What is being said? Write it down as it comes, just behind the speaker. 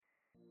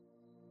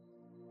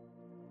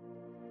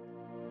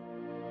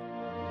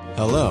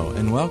Hello,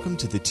 and welcome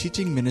to the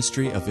teaching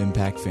ministry of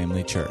Impact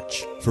Family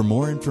Church. For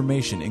more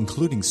information,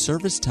 including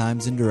service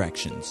times and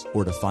directions,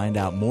 or to find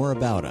out more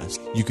about us,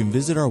 you can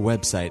visit our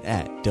website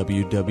at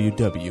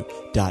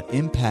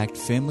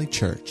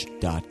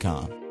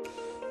www.impactfamilychurch.com.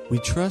 We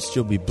trust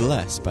you'll be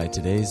blessed by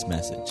today's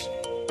message.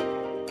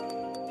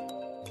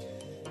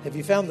 Have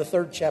you found the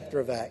third chapter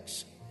of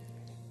Acts?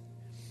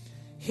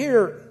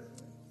 Here,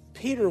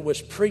 Peter was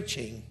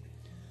preaching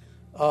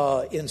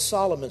in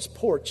Solomon's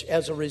porch.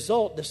 As a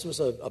result, this was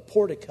a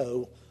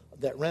portico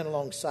that ran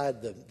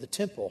alongside the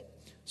temple.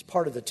 It's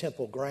part of the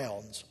temple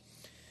grounds.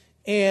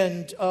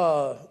 And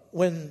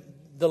when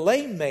the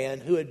lame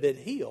man who had been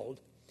healed,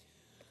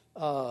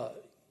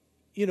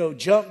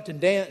 jumped and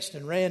danced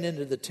and ran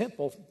into the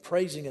temple,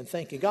 praising and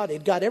thanking God,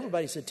 it got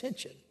everybody's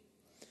attention.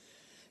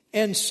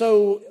 And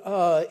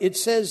so it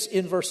says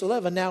in verse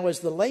 11, now as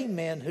the lame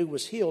man who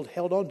was healed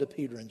held on to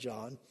Peter and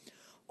John,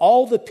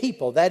 all the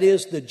people, that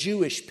is the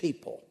Jewish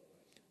people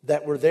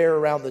that were there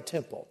around the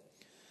temple,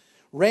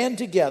 ran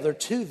together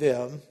to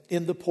them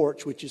in the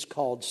porch, which is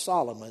called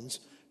Solomon's,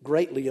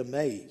 greatly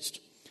amazed.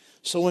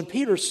 So when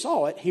Peter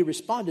saw it, he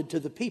responded to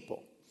the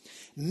people,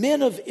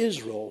 men of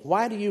Israel,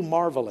 why do you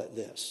marvel at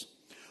this?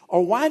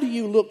 Or why do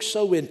you look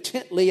so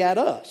intently at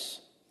us,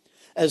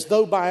 as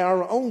though by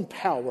our own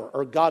power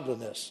or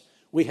godliness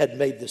we had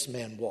made this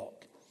man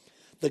walk?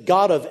 The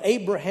God of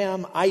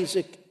Abraham,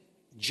 Isaac,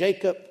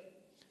 Jacob,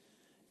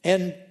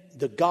 and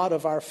the God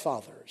of our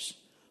fathers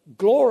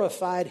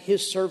glorified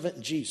his servant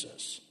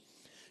Jesus,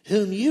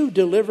 whom you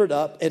delivered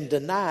up and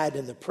denied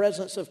in the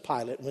presence of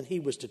Pilate when he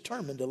was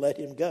determined to let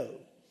him go.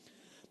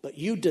 But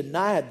you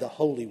denied the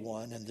Holy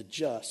One and the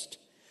just,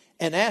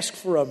 and asked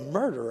for a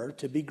murderer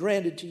to be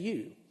granted to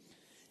you,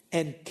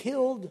 and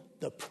killed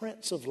the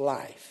Prince of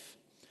Life,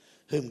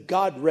 whom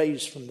God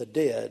raised from the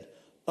dead,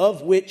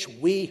 of which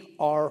we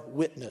are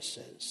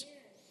witnesses.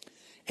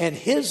 And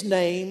his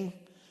name,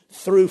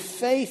 through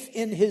faith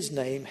in his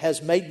name,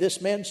 has made this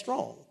man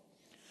strong,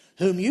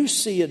 whom you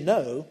see and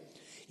know.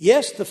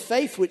 Yes, the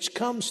faith which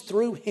comes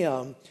through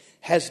him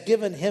has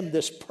given him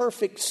this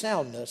perfect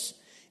soundness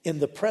in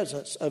the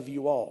presence of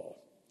you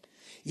all.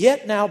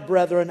 Yet now,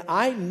 brethren,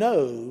 I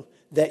know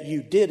that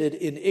you did it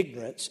in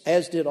ignorance,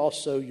 as did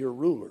also your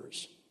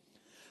rulers.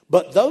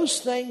 But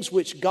those things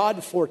which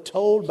God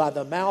foretold by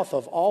the mouth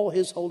of all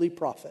his holy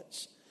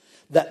prophets,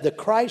 that the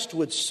Christ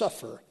would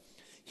suffer,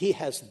 he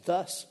has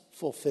thus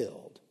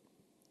fulfilled.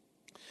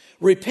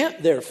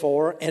 Repent,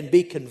 therefore, and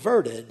be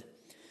converted,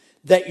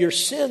 that your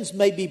sins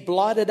may be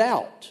blotted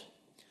out,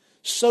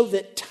 so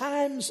that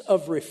times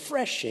of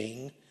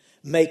refreshing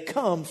may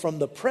come from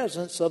the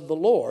presence of the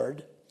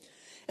Lord,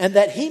 and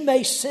that he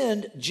may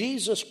send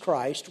Jesus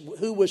Christ,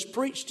 who was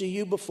preached to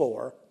you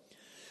before,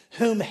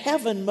 whom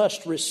heaven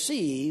must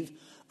receive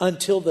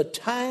until the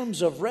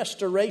times of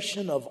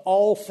restoration of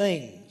all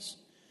things,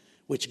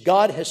 which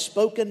God has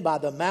spoken by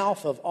the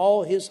mouth of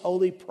all his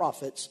holy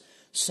prophets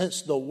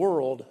since the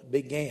world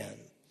began.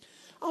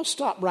 I'll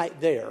stop right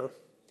there.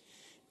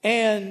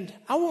 And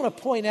I want to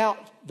point out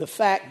the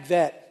fact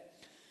that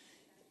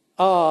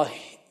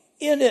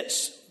in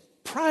its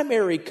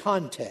primary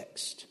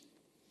context,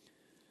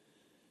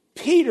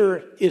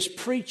 Peter is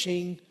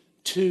preaching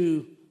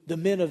to the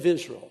men of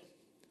Israel,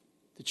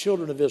 the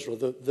children of Israel,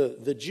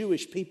 the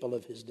Jewish people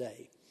of his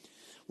day.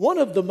 One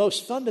of the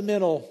most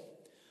fundamental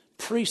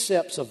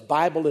precepts of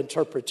Bible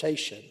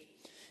interpretation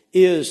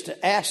is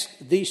to ask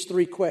these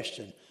three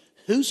questions.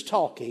 Who's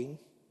talking?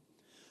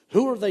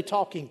 Who are they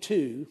talking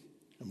to?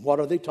 And what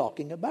are they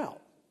talking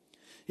about?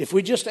 If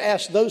we just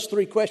ask those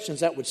three questions,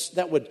 that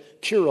would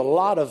cure a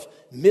lot of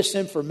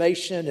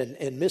misinformation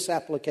and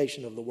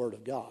misapplication of the Word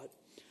of God.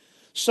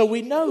 So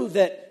we know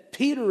that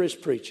Peter is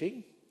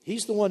preaching.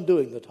 He's the one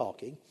doing the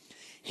talking.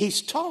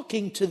 He's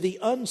talking to the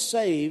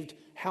unsaved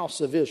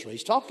house of Israel.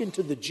 He's talking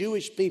to the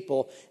Jewish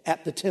people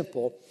at the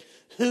temple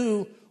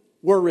who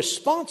were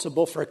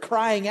responsible for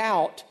crying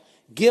out,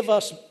 give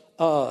us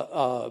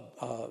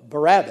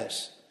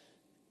Barabbas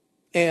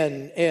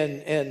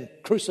and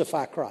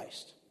crucify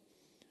Christ.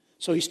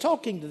 So he's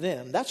talking to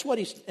them. That's what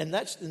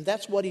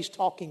he's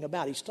talking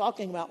about. He's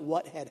talking about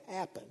what had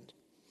happened.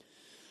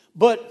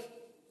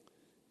 But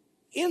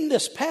in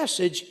this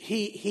passage,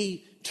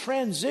 he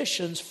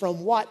transitions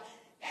from what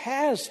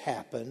has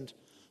happened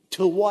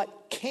to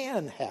what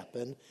can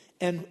happen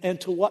and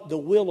to what the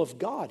will of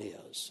God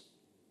is.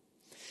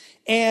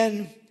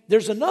 And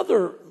there's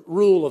another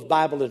rule of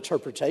Bible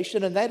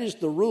interpretation, and that is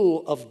the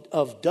rule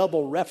of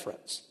double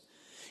reference.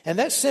 And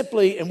that's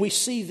simply, and we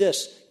see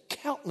this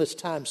countless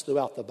times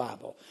throughout the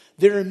Bible.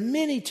 There are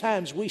many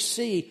times we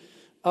see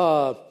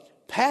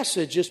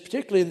passages,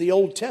 particularly in the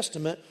Old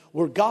Testament,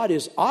 where God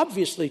is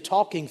obviously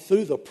talking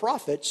through the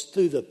prophets,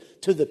 to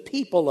the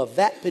people of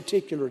that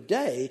particular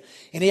day,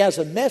 and he has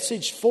a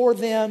message for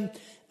them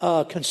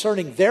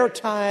concerning their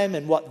time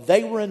and what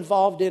they were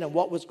involved in and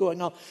what was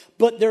going on.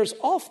 But there's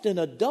often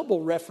a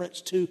double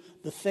reference to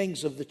the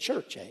things of the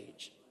church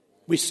age.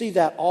 We see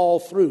that all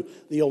through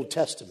the Old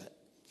Testament.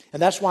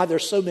 And that's why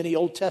there's so many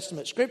Old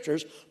Testament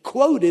scriptures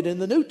quoted in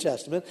the New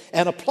Testament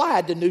and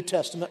applied to New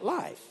Testament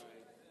life.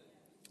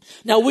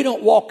 Now, we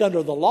don't walk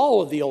under the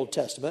law of the Old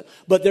Testament,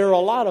 but there are a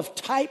lot of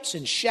types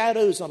and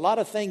shadows and a lot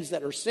of things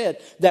that are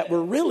said that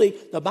were really,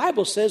 the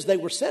Bible says they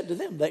were said to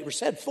them. They were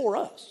said for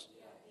us.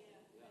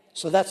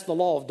 So that's the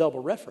law of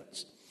double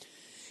reference.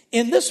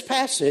 In this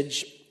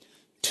passage,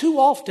 too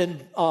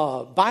often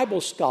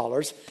Bible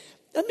scholars,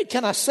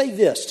 can I say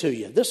this to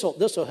you? This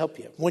will help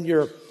you. When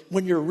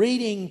you're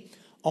reading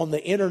on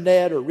the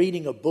internet or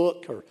reading a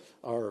book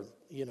or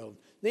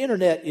the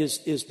internet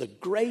is the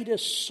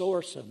greatest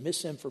source of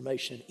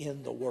misinformation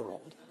in the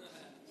world.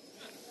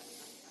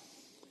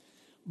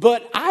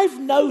 But I've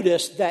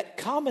noticed that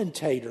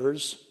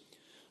commentators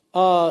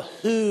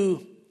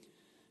who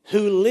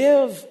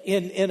live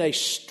in a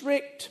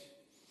strict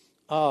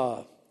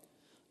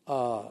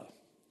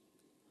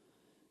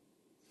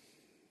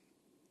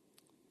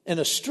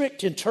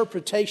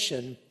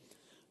interpretation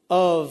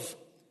of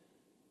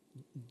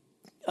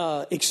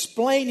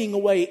explaining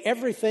away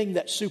everything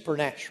that's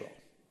supernatural.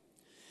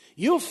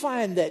 You'll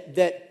find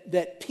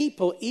that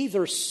people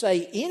either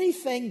say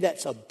anything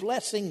that's a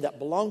blessing that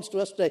belongs to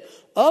us today,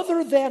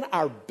 other than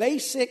our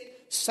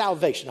basic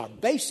salvation, our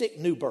basic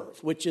new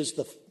birth, which is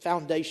the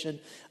foundation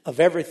of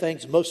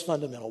everything's most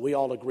fundamental. We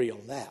all agree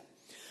on that.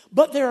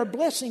 But there are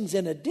blessings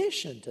in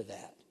addition to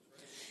that.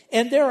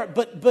 And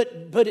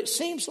but it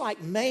seems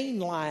like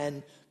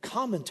mainline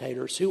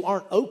commentators who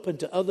aren't open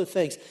to other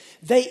things,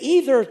 they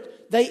either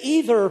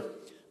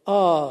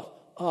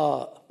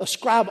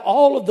ascribe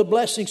all of the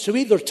blessings to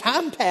either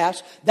time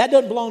past, that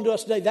doesn't belong to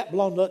us today, that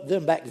belonged to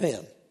them back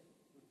then.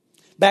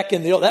 That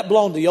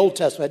belonged to the Old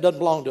Testament, it doesn't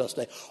belong to us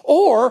today.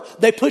 Or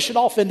they push it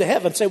off into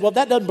heaven and say, well,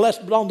 that doesn't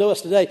belong to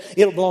us today,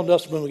 it'll belong to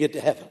us when we get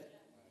to heaven.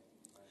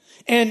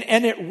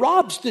 And it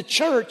robs the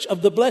church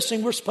of the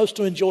blessing we're supposed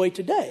to enjoy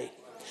today.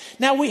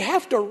 Now, we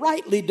have to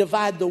rightly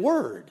divide the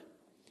word.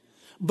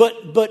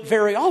 But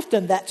very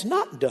often that's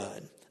not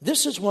done.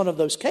 This is one of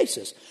those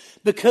cases.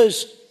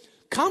 Because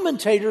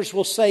commentators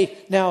will say,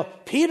 now,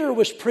 Peter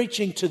was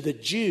preaching to the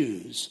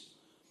Jews.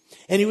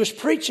 And he was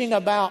preaching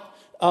about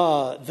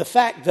the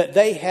fact that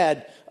they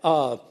had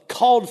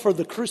called for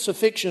the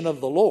crucifixion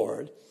of the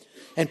Lord.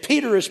 And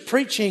Peter is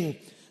preaching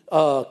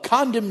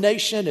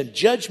condemnation and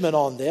judgment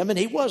on them. And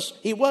he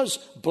was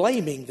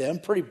blaming them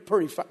pretty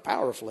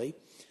powerfully.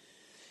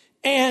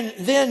 And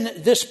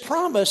then this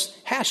promise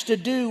has to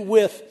do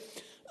with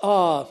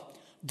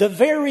the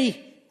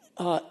very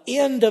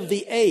end of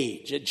the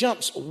age. It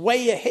jumps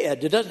way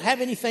ahead. It doesn't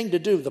have anything to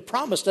do, the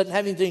promise doesn't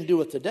have anything to do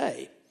with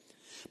today.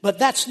 But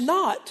that's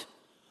not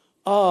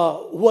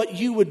what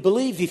you would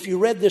believe if you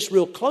read this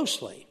real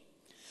closely.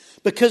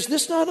 Because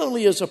this not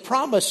only is a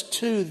promise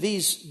to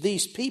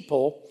these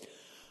people,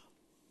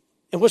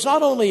 it was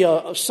not only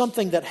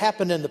something that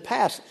happened in the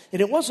past, and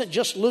it wasn't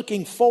just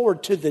looking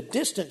forward to the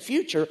distant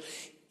future,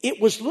 it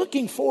was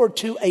looking forward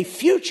to a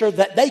future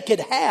that they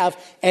could have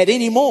at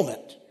any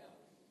moment.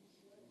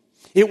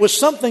 It was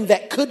something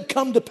that could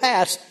come to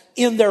pass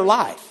in their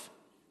life.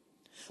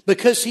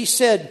 Because he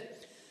said,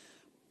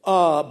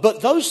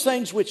 but those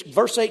things which,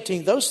 verse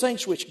 18, those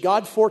things which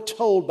God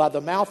foretold by the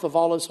mouth of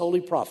all his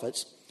holy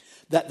prophets,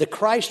 that the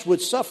Christ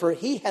would suffer,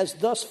 he has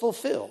thus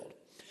fulfilled.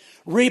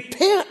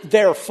 Repent,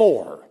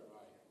 therefore.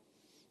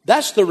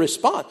 That's the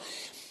response.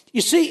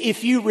 You see,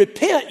 if you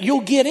repent, you'll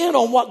get in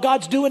on what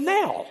God's doing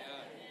now.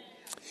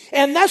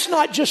 And that's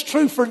not just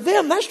true for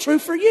them, that's true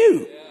for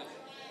you.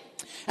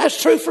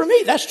 That's true for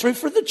me, that's true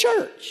for the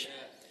church.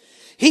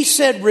 He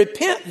said,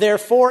 repent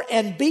therefore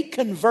and be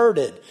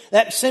converted.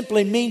 That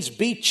simply means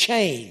be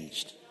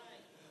changed.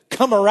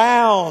 Come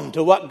around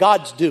to what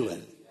God's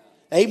doing.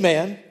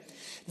 Amen.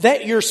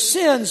 That your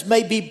sins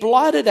may be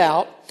blotted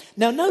out.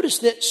 Now notice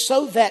that,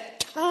 so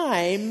that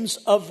times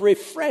of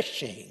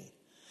refreshing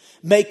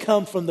may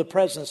come from the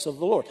presence of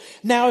the Lord.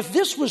 Now, if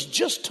this was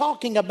just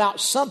talking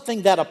about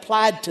something that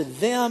applied to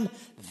them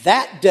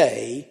that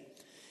day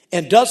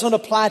and doesn't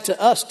apply to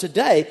us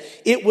today,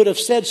 it would have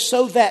said,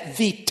 so that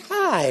the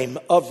time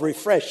of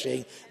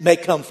refreshing may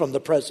come from the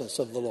presence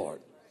of the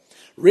Lord.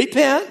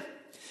 Repent,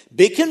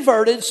 be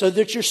converted so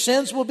that your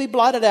sins will be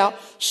blotted out,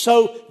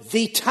 so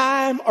the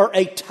time or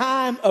a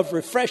time of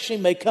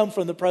refreshing may come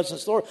from the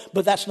presence of the Lord.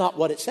 But that's not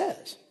what it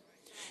says.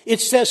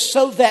 It says,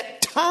 so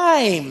that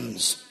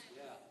times,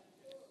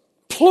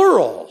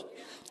 plural,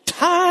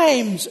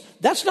 times,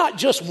 that's not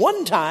just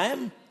one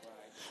time.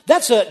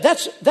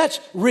 That's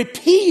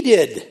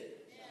repeated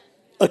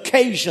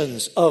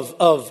occasions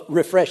of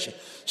refreshing.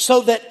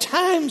 So that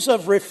times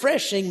of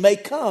refreshing may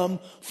come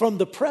from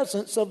the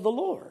presence of the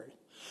Lord.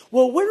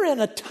 Well, we're in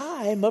a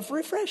time of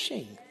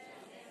refreshing.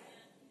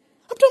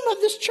 I'm talking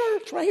about this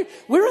church right here.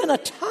 We're in a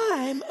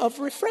time of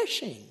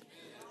refreshing.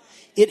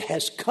 It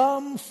has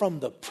come from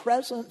the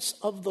presence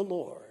of the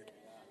Lord.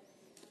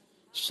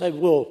 Say,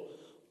 well,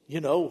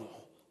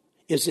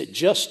 is it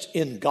just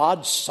in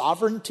God's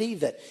sovereignty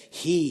that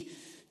he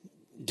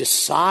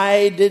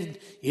decided,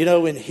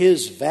 in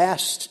his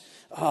vast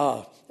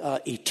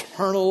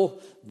eternal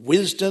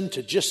wisdom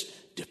to just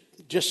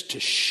to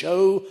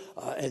show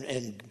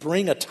and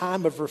bring a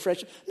time of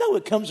refreshing? No,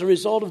 it comes as a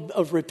result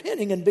of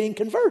repenting and being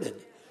converted.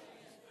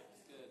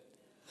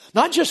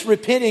 Not just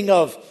repenting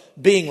of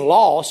being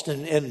lost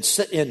in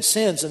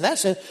sins in that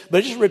sense,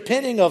 but just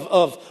repenting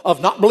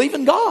of not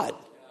believing God.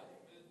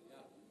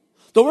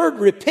 The word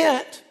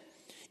repent,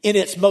 in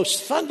its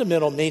most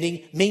fundamental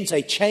meaning, means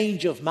a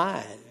change of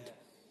mind.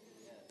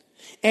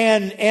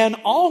 And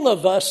all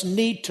of us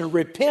need to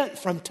repent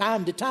from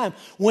time to time.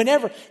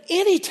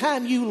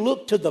 Anytime you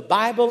look to the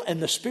Bible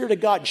and the Spirit of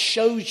God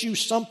shows you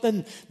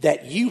something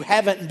that you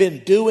haven't been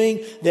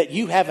doing, that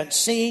you haven't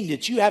seen,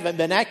 that you haven't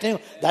been acting,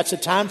 that's a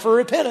time for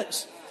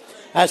repentance.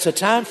 That's a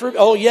time for,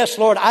 oh yes,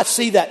 Lord, I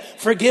see that.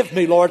 Forgive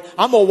me, Lord.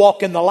 I'm going to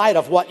walk in the light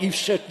of what you've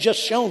just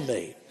shown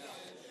me.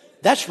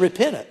 That's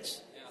repentance.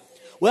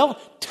 Well,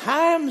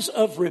 times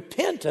of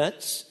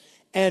repentance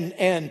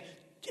and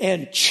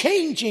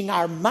changing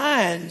our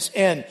minds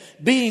and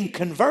being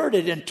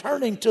converted and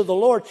turning to the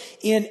Lord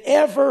in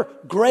ever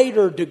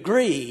greater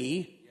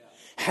degree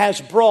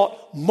has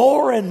brought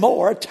more and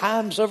more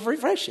times of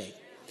refreshing.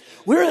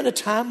 We're in a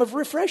time of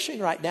refreshing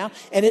right now,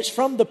 and it's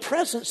from the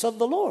presence of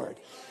the Lord.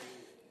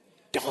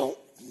 Don't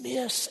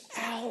miss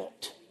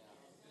out.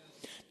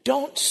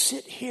 Don't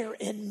sit here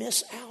and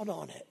miss out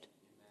on it.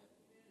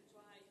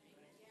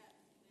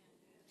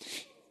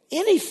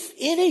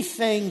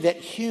 Anything that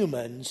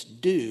humans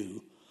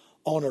do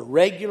on a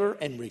regular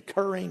and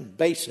recurring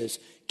basis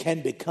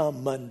can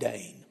become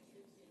mundane.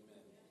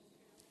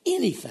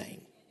 Anything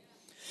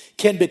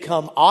can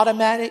become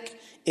automatic.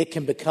 It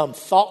can become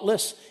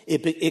thoughtless.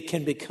 It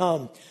can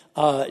become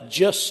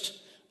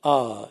just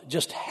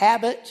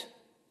habit.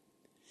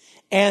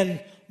 And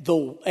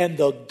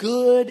the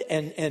good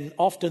and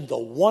often the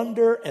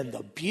wonder and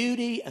the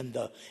beauty and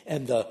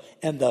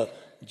the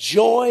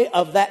joy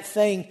of that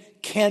thing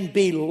can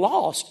be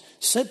lost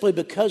simply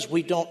because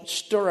we don't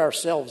stir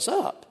ourselves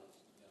up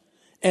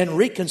and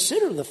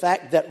reconsider the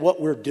fact that what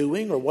we're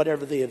doing or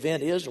whatever the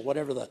event is or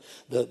whatever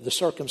the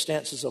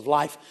circumstances of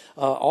life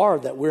are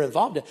that we're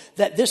involved in,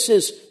 that this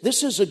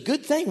is a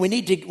good thing. We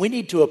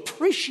need to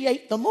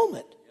appreciate the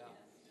moment.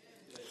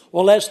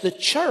 Well, as the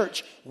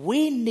church,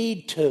 we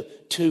need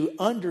to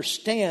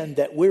understand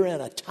that we're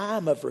in a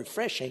time of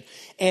refreshing.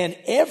 And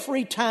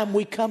every time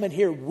we come in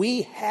here,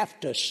 we have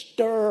to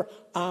stir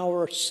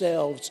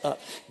ourselves up.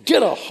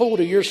 Get a hold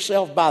of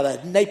yourself by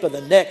the nape of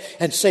the neck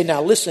and say,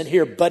 now listen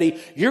here,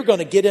 buddy, you're going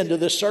to get into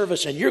this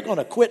service and you're going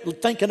to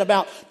quit thinking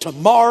about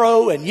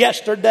tomorrow and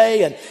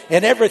yesterday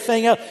and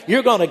everything else.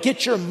 You're going to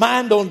get your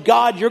mind on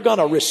God. You're going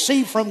to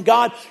receive from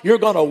God. You're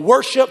going to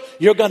worship.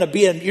 You're going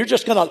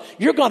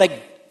to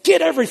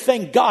get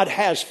everything God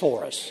has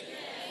for us.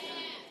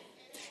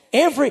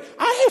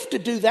 I have to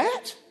do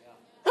that.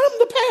 I'm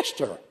the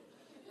pastor.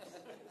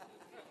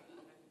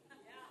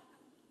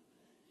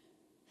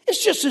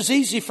 It's just as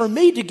easy for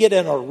me to get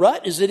in a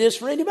rut as it is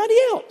for anybody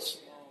else.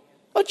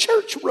 A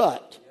church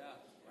rut.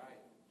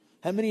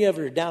 How many of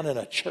you are down in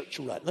a church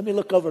rut? Let me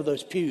look over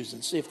those pews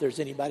and see if there's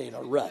anybody in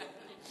a rut.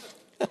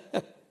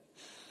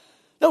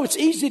 No, it's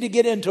easy to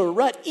get into a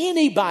rut.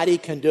 Anybody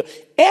can do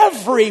it.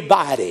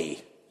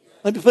 Everybody.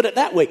 Let me put it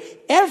that way.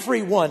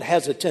 Everyone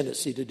has a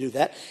tendency to do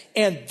that.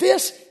 And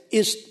this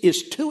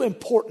is too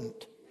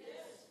important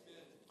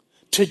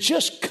to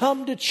just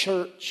come to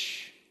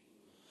church,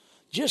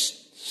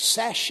 just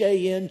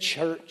sashay in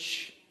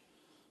church,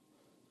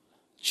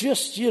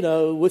 just,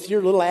 with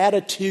your little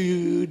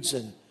attitudes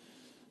and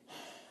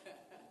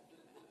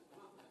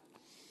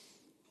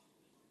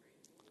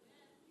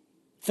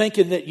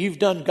thinking that you've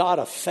done God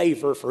a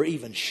favor for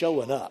even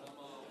showing up.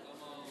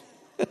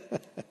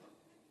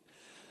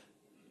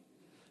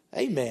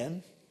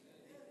 Amen.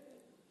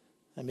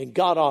 I mean,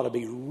 God ought to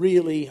be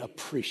really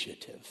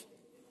appreciative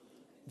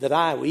that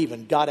I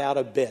even got out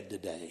of bed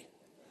today.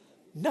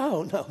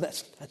 No,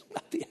 that's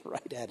not the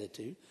right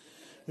attitude.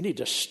 We need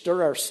to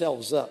stir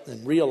ourselves up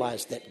and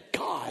realize that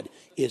God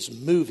is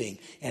moving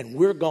and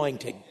we're going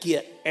to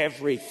get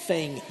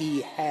everything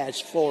He has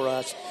for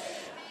us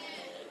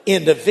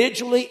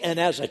individually and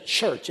as a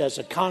church, as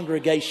a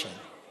congregation.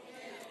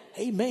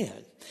 Amen.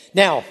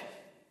 Now,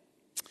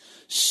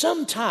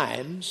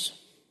 sometimes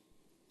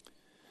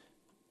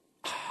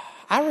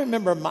I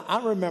remember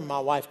my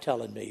wife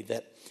telling me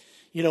that,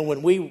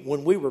 when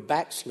we were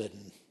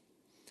backslidden,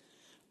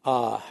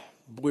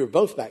 we were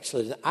both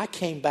backslidden. I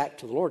came back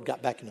to the Lord,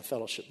 got back in the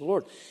fellowship of the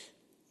Lord.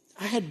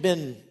 I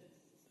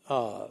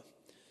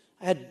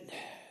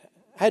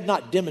had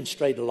not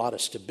demonstrated a lot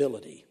of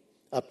stability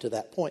up to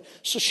that point.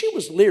 So she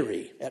was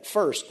leery at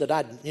first that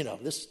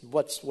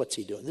what's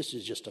he doing? This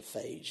is just a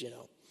phase,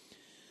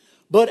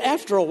 But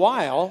after a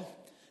while,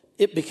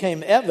 it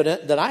became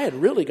evident that I had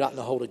really gotten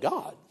a hold of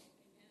God.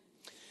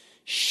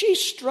 She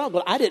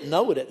struggled. I didn't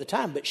know it at the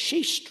time, but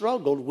she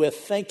struggled with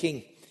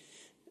thinking,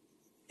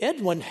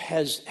 Edwin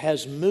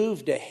has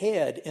moved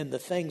ahead in the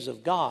things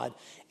of God,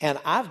 and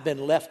I've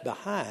been left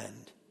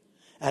behind,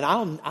 and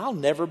I'll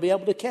never be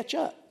able to catch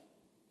up.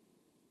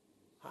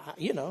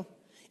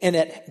 And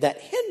that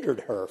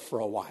hindered her for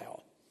a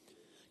while,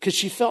 Because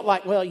she felt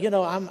like, well,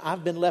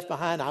 I've been left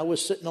behind. I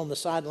was sitting on the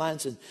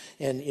sidelines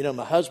and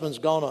my husband's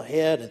gone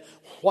ahead. And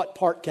what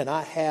part can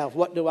I have?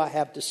 What do I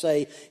have to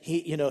say?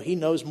 He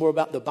knows more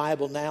about the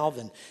Bible now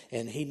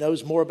and he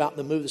knows more about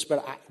the move of the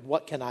Spirit.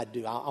 What can I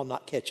do? I'll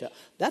not catch up.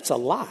 That's a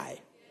lie.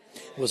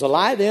 It was a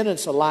lie then and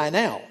it's a lie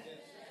now.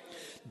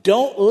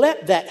 Don't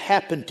let that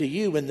happen to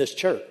you in this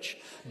church.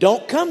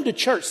 Don't come to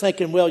church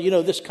thinking, well,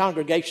 this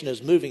congregation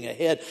is moving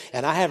ahead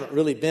and I haven't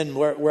really been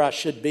where I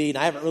should be and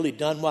I haven't really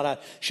done what I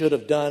should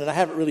have done and I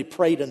haven't really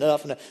prayed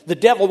enough. And the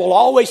devil will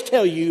always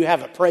tell you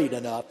haven't prayed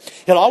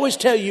enough. He'll always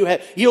tell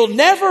you'll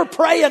never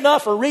pray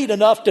enough or read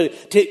enough to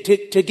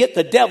get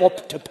the devil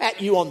to pat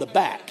you on the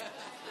back.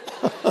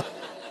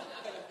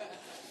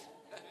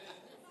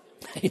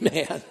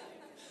 Amen.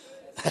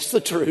 That's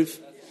the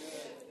truth.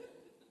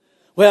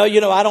 Well,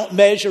 I don't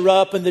measure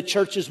up and the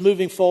church is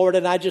moving forward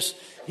and I just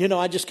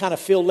kind of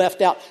feel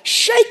left out.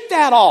 Shake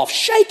that off.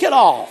 Shake it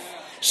off.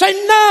 Say,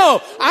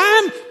 no,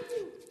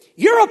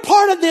 you're a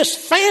part of this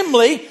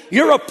family.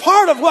 You're a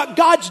part of what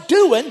God's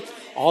doing.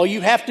 All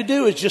you have to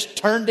do is just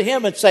turn to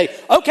Him and say,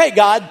 okay,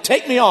 God,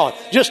 take me on.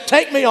 Just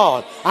take me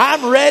on.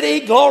 I'm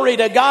ready. Glory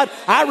to God.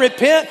 I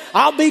repent.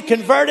 I'll be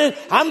converted.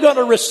 I'm going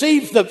to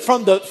receive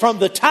from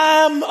the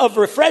time of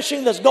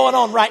refreshing that's going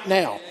on right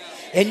now.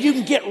 And you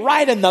can get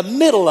right in the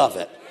middle of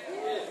it.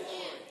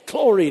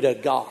 Glory to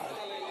God.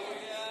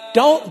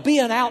 Don't be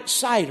an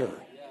outsider.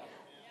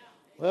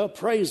 Well,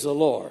 praise the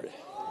Lord.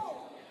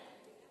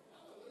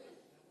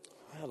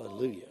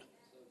 Hallelujah.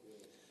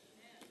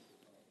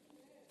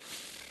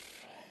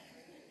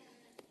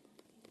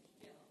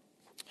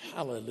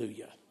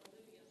 Hallelujah.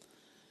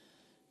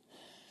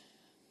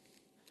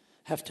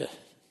 Have to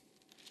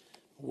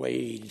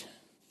weigh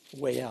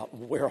out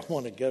where I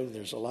want to go.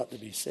 There's a lot to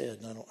be said,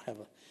 and I don't have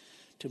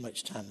too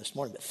much time this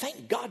morning. But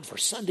thank God for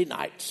Sunday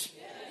nights.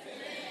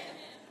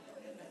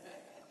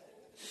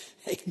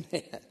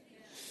 Amen.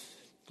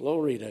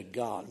 Glory to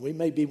God. We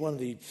may be one of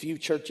the few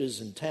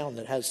churches in town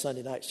that has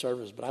Sunday night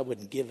service, but I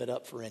wouldn't give it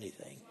up for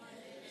anything.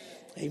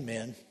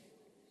 Amen.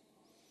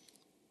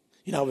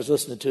 I was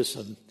listening to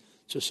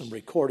some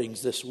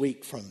recordings this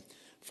week from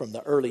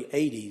the early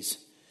 80s.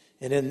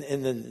 And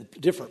then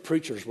different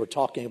preachers were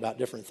talking about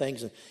different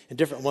things. And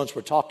different ones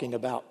were talking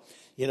about,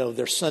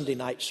 their Sunday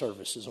night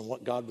services and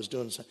what God was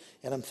doing.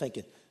 And I'm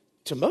thinking,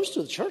 to most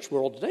of the church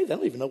world today, they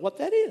don't even know what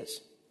that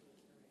is.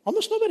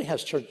 Almost nobody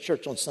has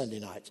church on Sunday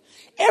nights.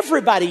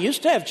 Everybody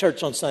used to have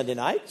church on Sunday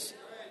nights.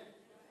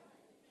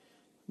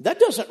 That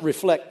doesn't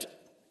reflect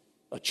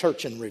a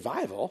church in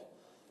revival.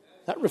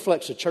 That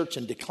reflects a church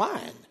in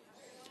decline.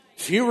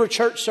 Fewer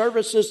church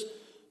services.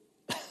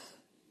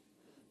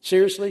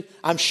 Seriously,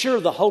 I'm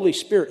sure the Holy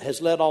Spirit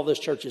has led all those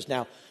churches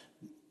now.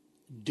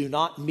 Do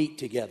not meet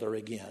together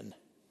again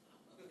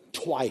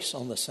twice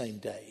on the same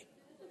day.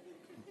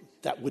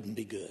 That wouldn't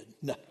be good.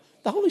 No,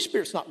 the Holy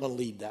Spirit's not going to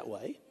lead that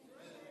way.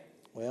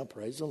 Well,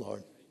 praise the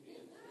Lord.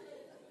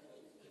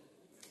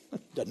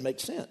 Doesn't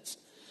make sense.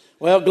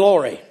 Well,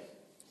 glory.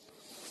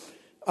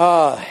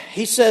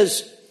 He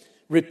says,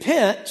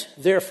 repent,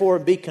 therefore,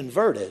 and be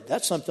converted.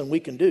 That's something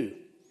we can do.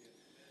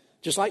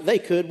 Just like they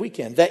could, we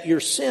can. That your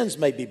sins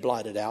may be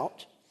blotted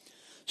out,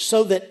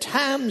 so that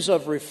times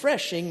of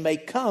refreshing may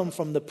come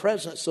from the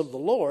presence of the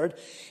Lord,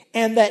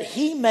 and that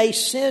He may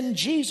send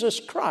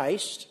Jesus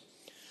Christ,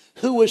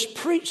 who was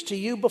preached to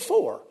you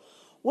before.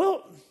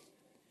 Well,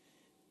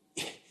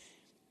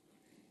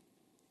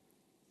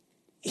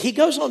 he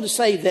goes on to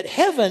say that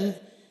heaven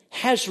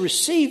has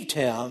received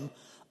Him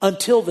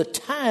until the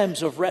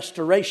times of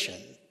restoration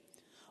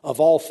of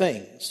all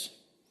things,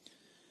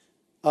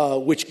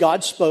 which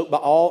God spoke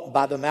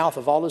by the mouth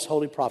of all His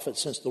holy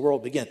prophets since the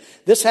world began.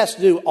 This has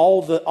to do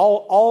all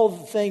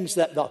the things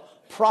that the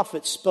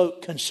prophets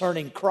spoke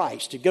concerning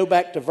Christ. To go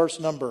back to verse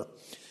number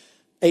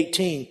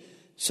 18,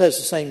 says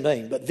the same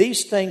thing. But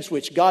these things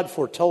which God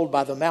foretold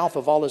by the mouth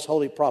of all His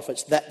holy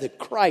prophets, that the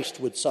Christ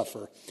would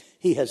suffer,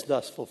 He has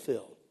thus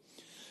fulfilled.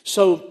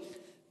 So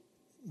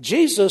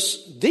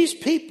these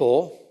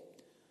people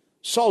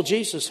saw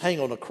Jesus hang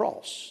on a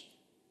cross.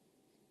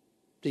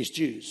 These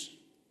Jews.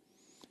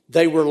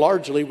 They were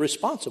largely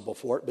responsible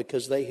for it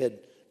because they had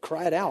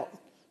cried out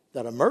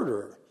that a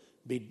murderer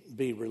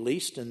be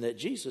released and that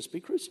Jesus be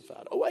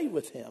crucified. Away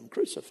with Him,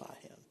 crucify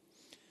Him.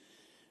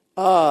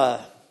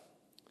 But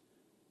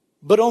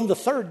on the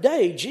third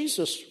day,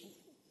 Jesus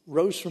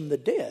rose from the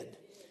dead.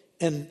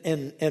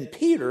 And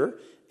Peter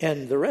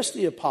and the rest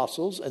of the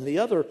apostles and the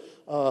other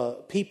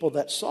people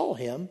that saw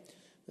Him,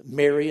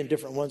 Mary and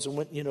different ones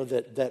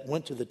that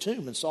went to the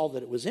tomb and saw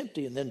that it was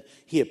empty, and then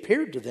He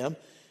appeared to them.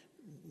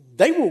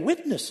 They were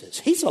witnesses.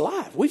 He's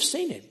alive. We've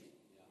seen Him.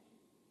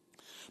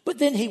 But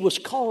then He was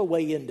called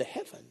away into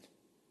heaven.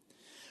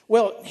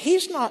 Well,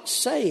 He's not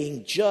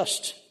saying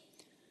just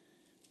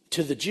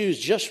to the Jews,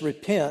 just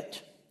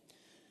repent,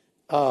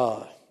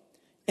 and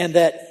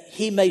that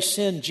He may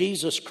send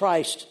Jesus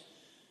Christ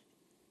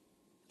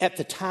at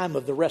the time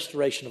of the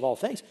restoration of all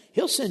things.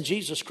 He'll send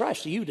Jesus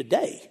Christ to you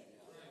today.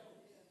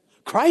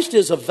 Christ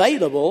is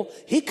available.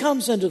 He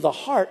comes into the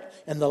heart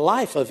and the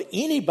life of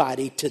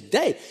anybody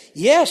today.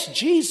 Yes,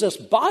 Jesus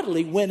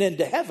bodily went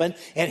into heaven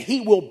and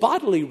he will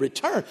bodily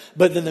return.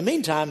 But in the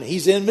meantime,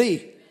 he's in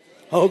me.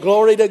 Oh,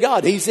 glory to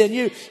God. He's in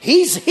you.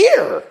 He's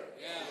here.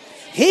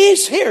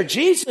 He's here.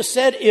 Jesus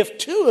said, if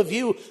two of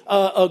you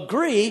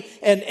agree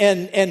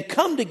and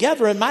come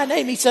together in my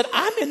name, he said,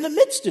 I'm in the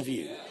midst of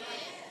you.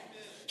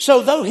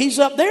 So though he's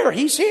up there,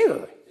 he's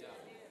here.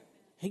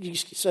 He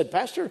said,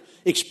 Pastor,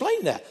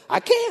 explain that.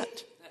 I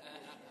can't.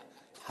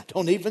 I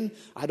don't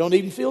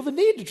even feel the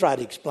need to try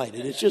to explain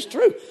it. It's just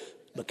true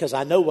because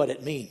I know what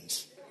it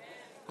means.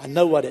 I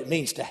know what it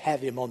means to have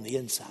him on the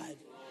inside.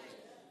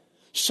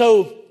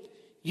 So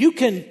you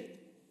can,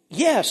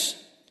 yes,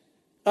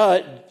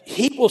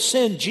 he will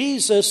send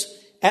Jesus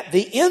at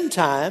the end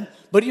time,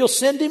 but he'll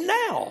send him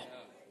now,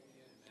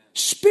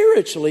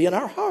 spiritually in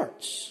our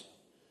hearts.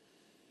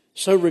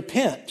 So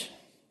repent,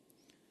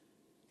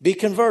 be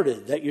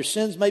converted, that your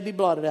sins may be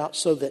blotted out,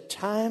 so that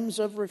times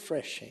of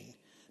refreshing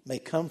may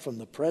come from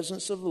the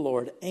presence of the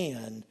Lord,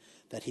 and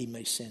that he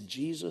may send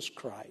Jesus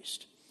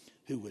Christ,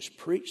 who was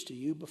preached to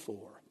you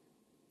before.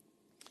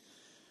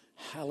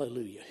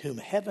 Hallelujah. Whom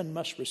heaven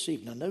must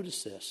receive. Now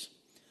notice this.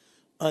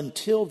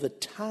 Until the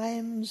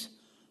times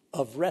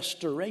of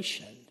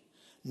restoration.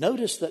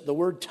 Notice that the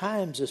word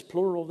times is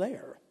plural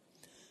there.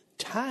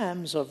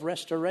 Times of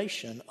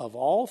restoration of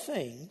all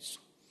things,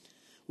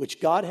 which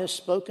God has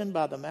spoken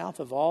by the mouth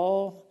of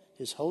all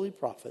his holy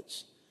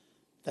prophets,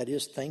 that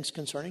is, things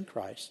concerning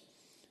Christ,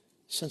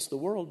 since the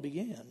world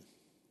began.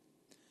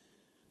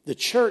 The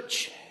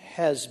church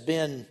has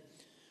been,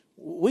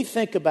 we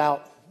think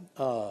about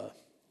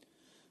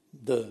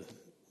the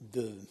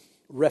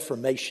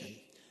Reformation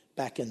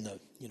back in the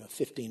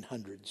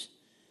 1500s,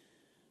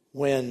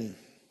 when,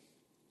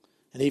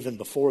 and even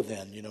before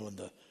then, when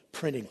the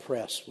printing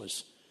press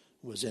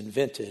was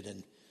invented,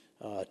 and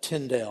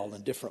Tyndale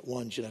and different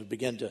ones,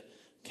 began to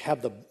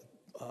have the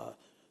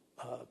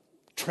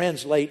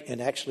translate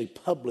and actually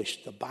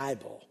publish the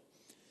Bible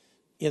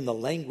in the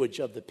language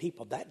of the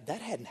people.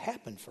 That hadn't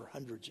happened for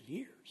hundreds of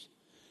years.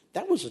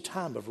 That was a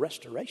time of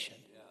restoration,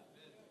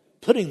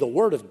 putting the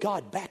Word of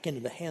God back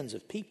into the hands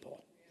of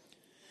people.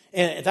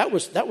 And that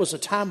was a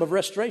time of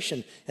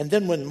restoration. And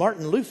then when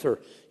Martin Luther,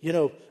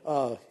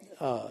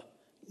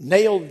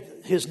 nailed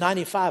his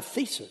 95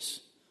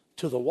 Theses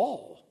to the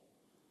wall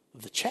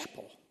of the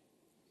chapel,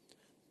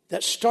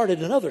 that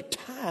started another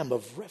time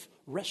of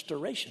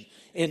restoration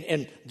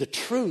and the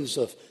truths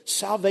of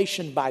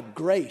salvation by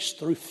grace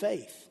through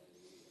faith.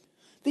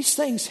 These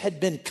things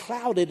had been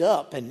clouded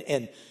up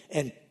and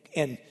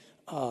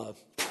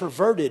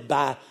perverted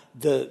by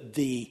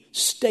the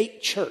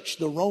state church,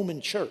 the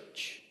Roman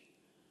church.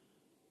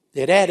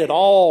 They had added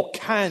all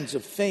kinds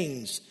of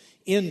things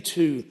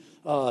added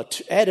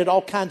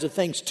all kinds of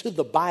things to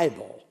the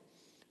Bible.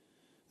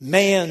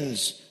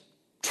 Man's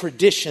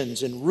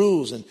traditions and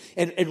rules and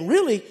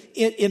really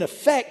in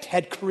effect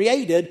had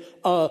created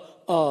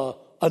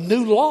a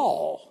new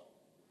law.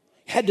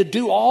 Had to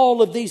do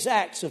all of these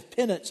acts of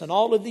penance and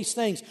all of these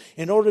things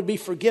in order to be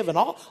forgiven.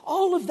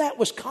 All of that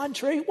was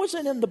contrary. It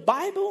wasn't in the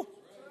Bible.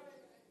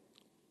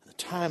 A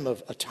time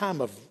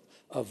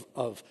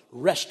of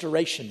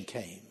restoration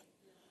came,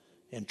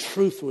 and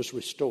truth was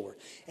restored.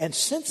 And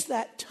since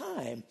that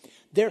time,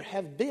 there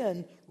have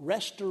been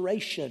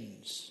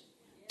restorations,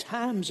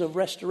 times of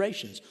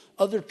restorations,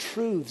 other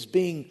truths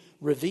being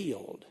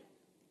revealed.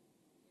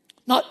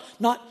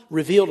 Not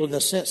revealed in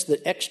the sense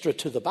that extra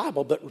to the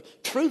Bible,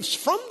 but truths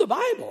from the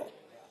Bible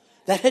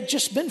that had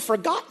just been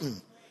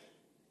forgotten.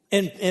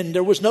 And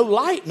there was no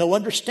light, no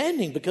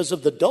understanding because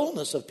of the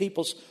dullness of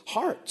people's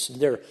hearts and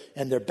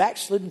their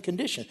backslidden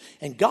condition.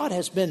 And God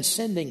has been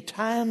sending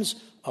times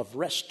of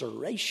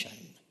restoration.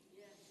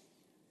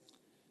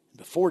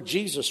 Before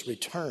Jesus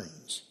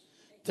returns,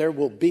 there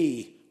will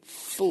be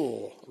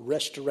full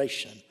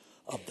restoration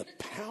of the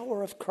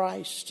power of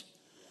Christ,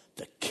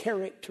 the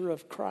character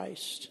of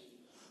Christ,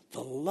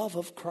 the love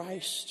of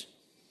Christ,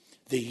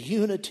 the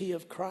unity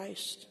of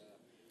Christ.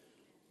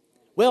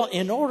 Well,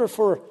 in order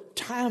for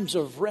times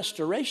of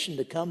restoration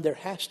to come, there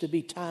has to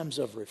be times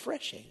of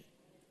refreshing.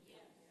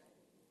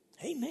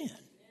 Amen.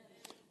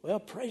 Well,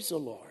 praise the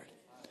Lord.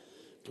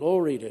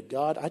 Glory to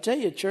God. I tell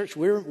you, church,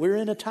 we're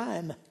in a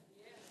time.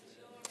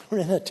 We're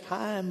in a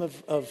time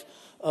of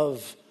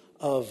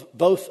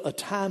both a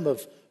time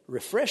of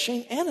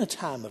refreshing and a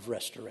time of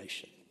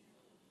restoration.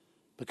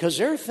 Because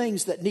there are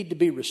things that need to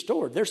be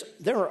restored.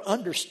 There are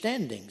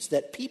understandings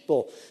that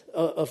people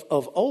of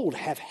old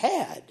have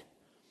had.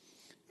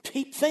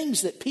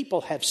 Things that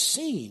people have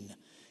seen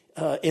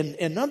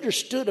and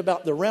understood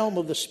about the realm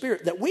of the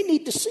Spirit that we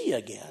need to see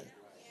again.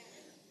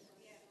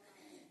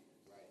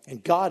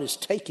 And God is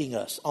taking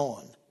us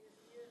on.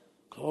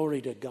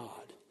 Glory to God.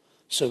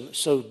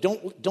 So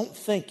don't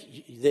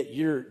think that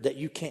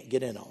you can't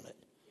get in on it.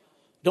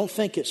 Don't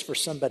think it's for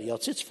somebody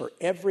else. It's for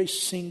every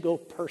single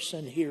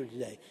person here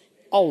today.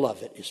 All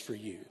of it is for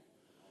you.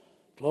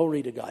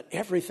 Glory to God.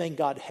 Everything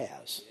God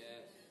has.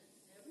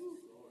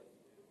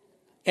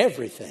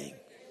 Everything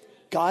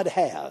God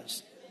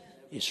has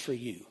is for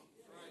you.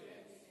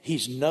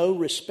 He's no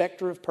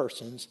respecter of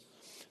persons,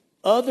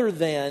 other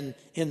than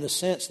in the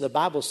sense the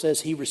Bible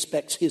says he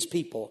respects his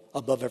people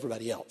above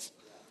everybody else.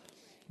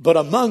 But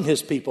among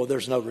his people,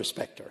 there's no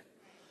respecter.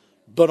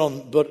 But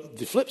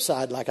the flip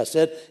side, like I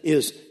said,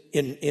 is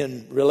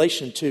in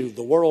relation to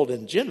the world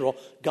in general,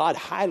 God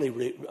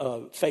highly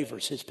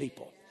favors his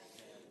people.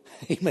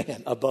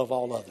 Amen. Above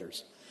all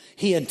others.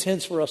 He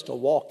intends for us to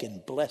walk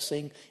in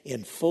blessing,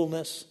 in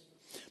fullness.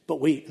 But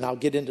and I'll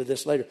get into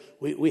this later,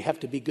 we have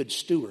to be good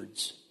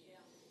stewards.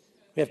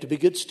 We have to be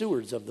good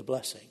stewards of the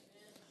blessing.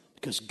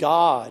 Because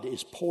God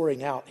is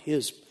pouring out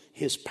his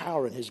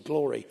power and his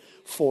glory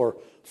for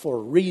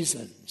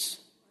reasons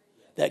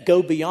that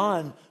go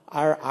beyond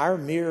our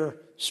mere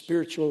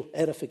spiritual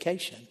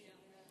edification.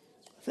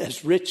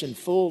 As rich and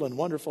full and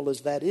wonderful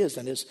as that is,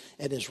 and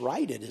as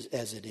right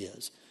as it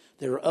is,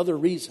 there are other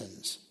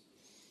reasons.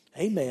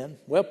 Amen.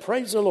 Well,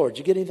 praise the Lord. Did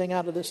you get anything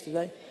out of this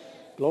today?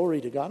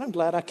 Glory to God. I'm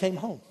glad I came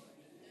home.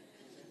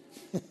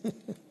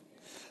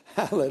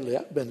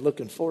 Hallelujah. I've been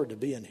looking forward to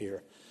being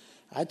here.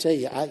 I tell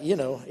you,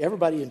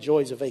 everybody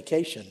enjoys a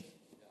vacation,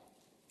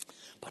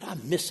 but I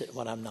miss it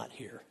when I'm not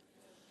here.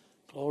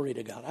 Glory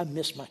to God. I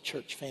miss my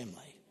church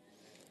family.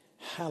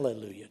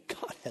 Hallelujah.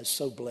 God has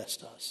so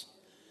blessed us.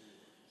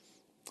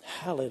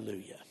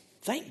 Hallelujah.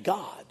 Thank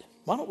God.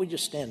 Why don't we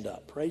just stand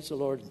up? Praise the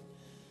Lord. And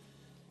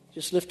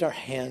just lift our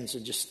hands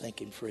and just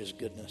thank him for his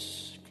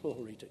goodness.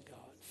 Glory to God.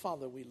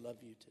 Father, we love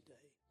you today.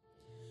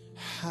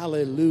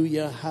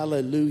 Hallelujah,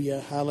 hallelujah,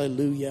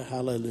 hallelujah,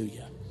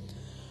 hallelujah.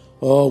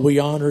 Oh, we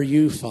honor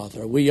you,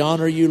 Father. We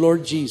honor you,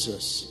 Lord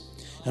Jesus.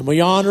 And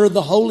we honor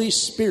the Holy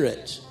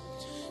Spirit.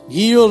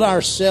 Yield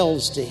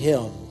ourselves to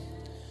him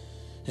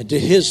and to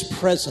his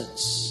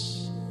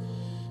presence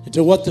and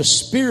to what the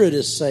Spirit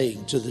is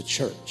saying to the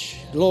church.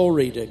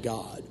 Glory to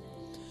God.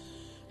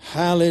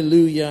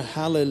 Hallelujah,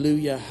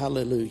 hallelujah,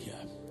 hallelujah.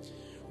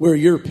 We're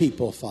your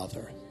people,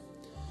 Father.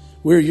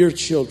 We're your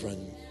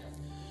children.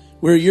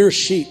 We're your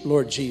sheep,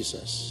 Lord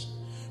Jesus.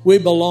 We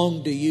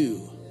belong to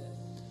you.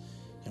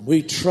 And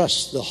we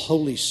trust the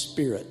Holy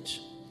Spirit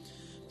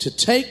to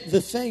take the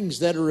things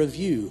that are of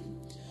you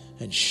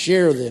and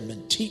share them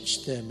and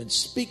teach them and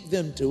speak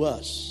them to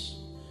us.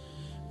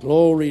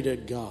 Glory to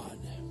God.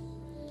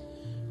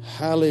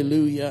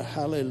 Hallelujah,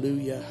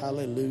 hallelujah,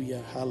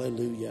 hallelujah,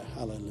 hallelujah,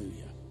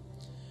 hallelujah.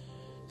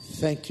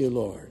 Thank you,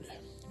 Lord.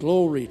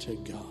 Glory to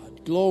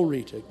God,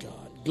 glory to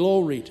God,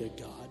 glory to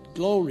God,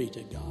 glory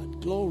to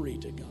God, glory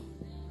to God.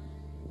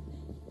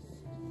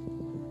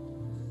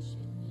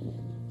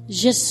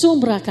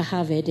 Jesumbra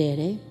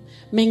kahavedere,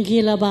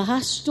 mengila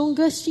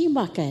bahastunga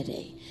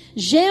simakare,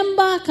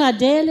 jemba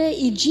kadele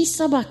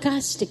ijisa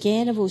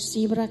bakastekene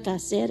vosibra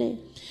kasere.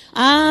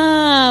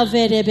 Ah,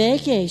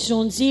 verebeke,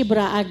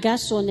 zonzibra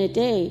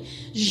agasonete,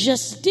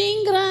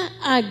 justingra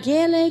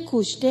agele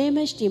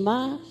kusteme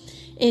stima,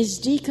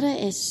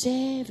 esdikra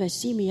esse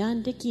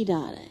vesimiande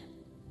kidare.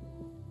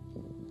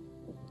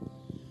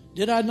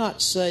 Did I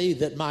not say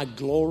that my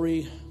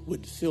glory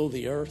would fill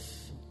the earth?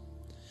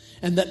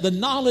 And that the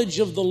knowledge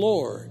of the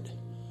Lord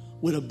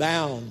would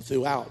abound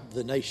throughout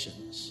the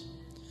nations.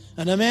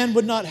 And a man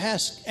would not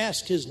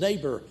ask his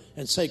neighbor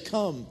and say,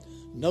 come,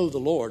 know the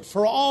Lord.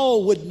 For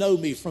all would know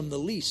me from the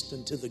least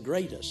unto the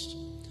greatest.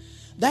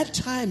 That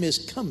time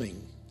is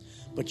coming,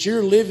 but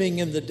you're living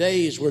in the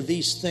days where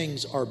these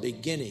things are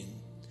beginning.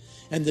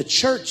 And the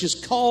church is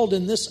called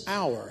in this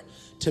hour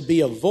to be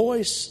a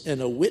voice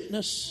and a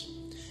witness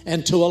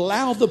and to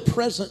allow the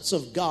presence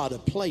of God a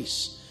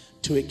place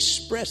to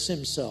express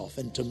himself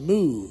and to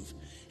move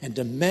and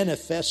to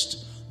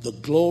manifest the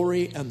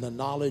glory and the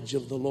knowledge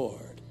of the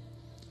Lord.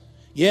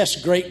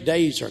 Yes, great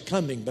days are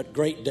coming, but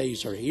great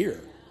days are here.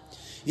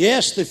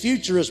 Yes, the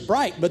future is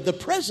bright, but the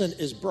present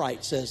is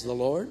bright, says the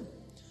Lord.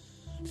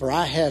 For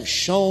I have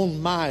shown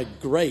my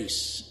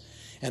grace,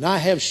 and I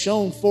have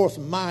shown forth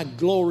my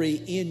glory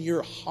in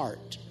your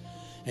heart.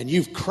 And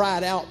you've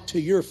cried out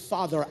to your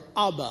Father,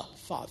 Abba,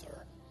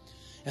 Father.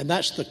 And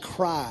that's the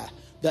cry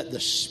that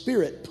the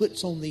Spirit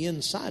puts on the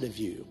inside of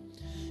you.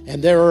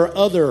 And there are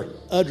other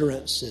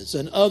utterances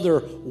and other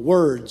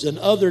words and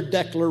other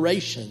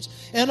declarations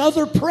and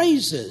other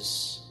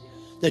praises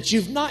that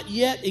you've not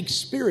yet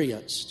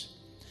experienced.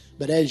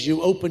 But as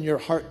you open your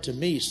heart to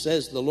me,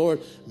 says the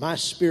Lord, my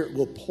Spirit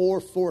will pour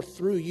forth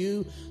through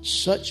you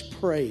such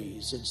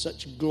praise and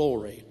such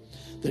glory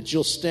that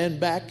you'll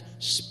stand back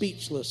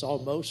speechless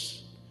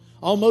almost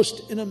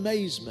in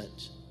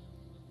amazement,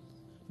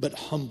 but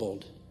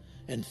humbled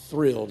and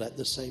thrilled at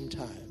the same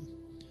time.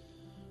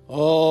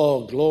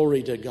 Oh,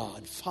 glory to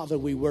God. Father,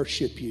 we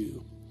worship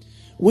you.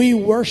 We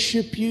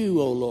worship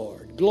you, O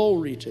Lord.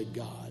 Glory to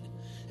God.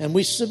 And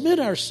we submit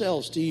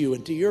ourselves to you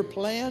and to your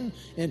plan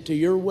and to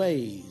your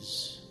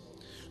ways.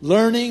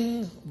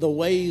 Learning the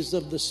ways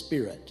of the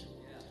Spirit.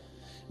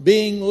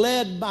 Being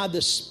led by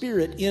the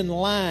Spirit in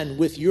line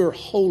with your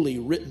holy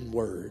written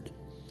word.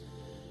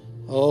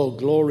 Oh,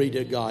 glory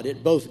to God.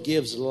 It both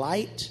gives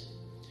light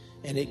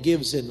and it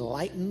gives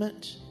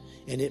enlightenment.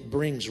 And it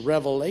brings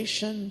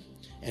revelation,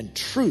 and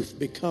truth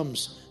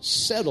becomes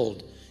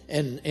settled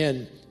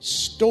and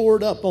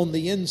stored up on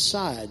the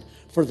inside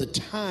for the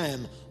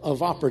time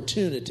of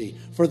opportunity,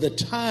 for the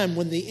time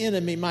when the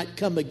enemy might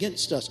come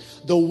against us.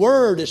 The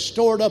Word is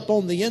stored up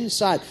on the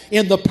inside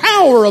in the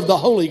power of the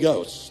Holy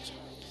Ghost.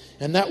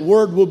 And that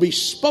Word will be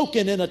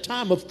spoken in a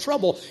time of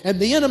trouble, and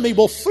the enemy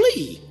will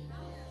flee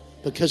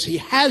because he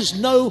has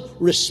no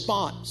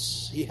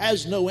response. He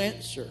has no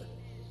answer,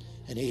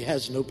 and he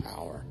has no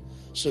power.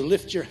 So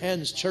lift your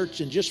hands, church,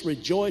 and just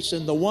rejoice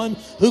in the one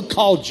who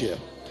called you,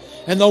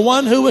 and the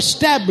one who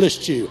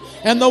established you,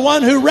 and the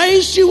one who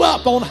raised you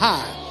up on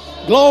high.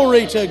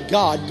 Glory to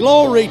God,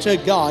 glory to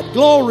God,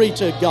 glory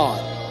to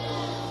God.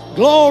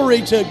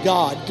 Glory to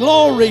God,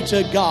 glory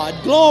to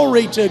God,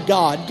 glory to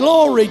God,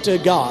 glory to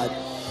God.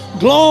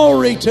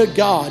 Glory to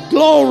God,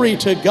 glory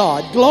to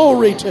God,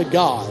 glory to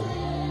God.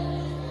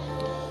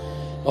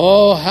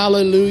 Oh,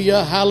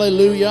 hallelujah,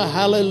 hallelujah,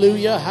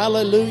 hallelujah,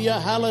 hallelujah,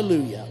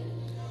 hallelujah.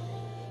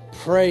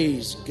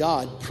 Praise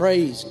God,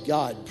 praise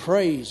God,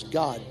 praise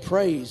God,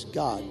 praise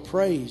God,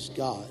 praise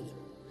God.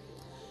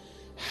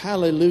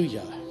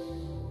 Hallelujah.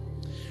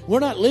 We're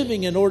not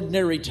living in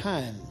ordinary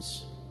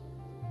times.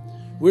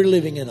 We're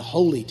living in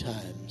holy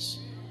times.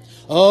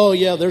 Oh,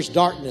 yeah, there's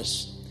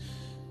darkness.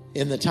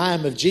 In the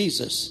time of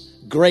Jesus,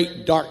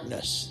 great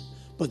darkness.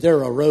 But there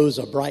arose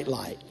a bright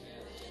light.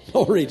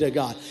 Glory to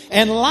God.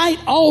 And light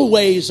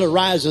always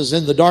arises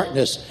in the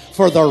darkness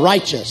for the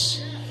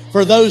righteous,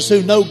 for those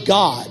who know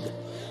God.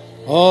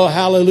 Oh,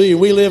 hallelujah.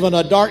 We live in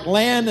a dark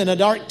land and a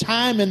dark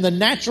time in the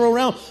natural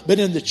realm, but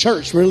in the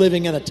church we're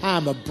living in a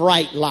time of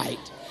bright light,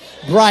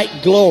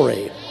 bright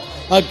glory,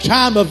 a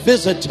time of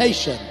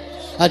visitation,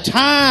 a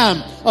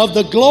time of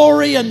the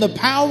glory and the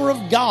power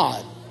of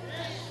God.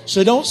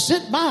 So don't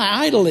sit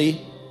by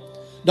idly.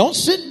 Don't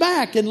sit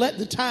back and let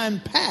the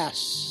time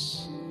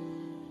pass.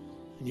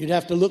 And you'd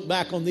have to look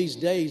back on these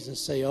days and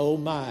say, oh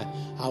my,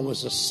 I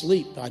was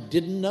asleep. I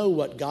didn't know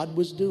what God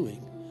was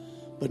doing.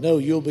 But no,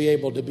 you'll be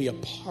able to be a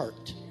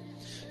part.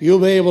 You'll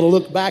be able to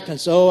look back and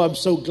say, oh, I'm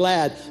so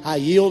glad I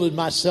yielded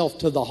myself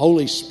to the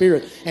Holy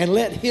Spirit and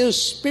let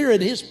His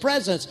Spirit, His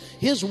presence,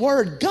 His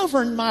Word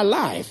govern my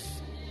life.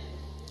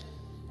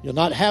 You'll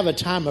not have a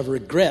time of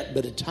regret,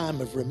 but a time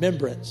of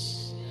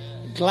remembrance.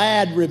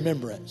 Glad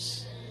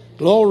remembrance.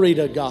 Glory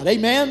to God.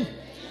 Amen.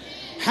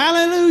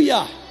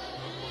 Hallelujah.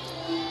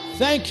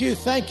 Thank you,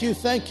 thank you,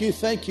 thank you,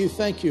 thank you,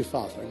 thank you,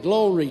 Father.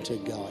 Glory to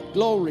God.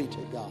 Glory to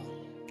God.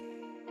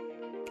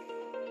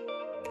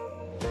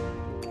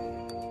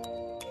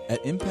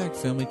 At Impact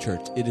Family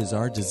Church, it is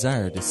our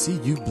desire to see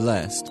you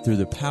blessed through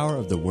the power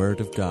of the Word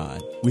of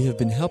God. We have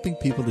been helping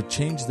people to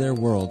change their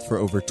world for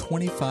over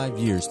 25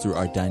 years through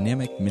our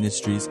dynamic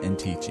ministries and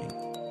teaching.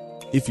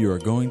 If you are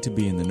going to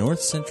be in the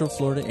North Central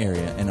Florida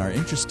area and are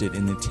interested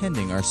in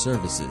attending our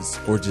services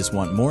or just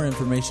want more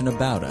information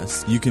about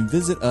us, you can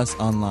visit us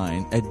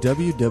online at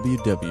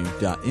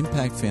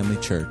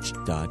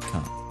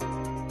www.impactfamilychurch.com.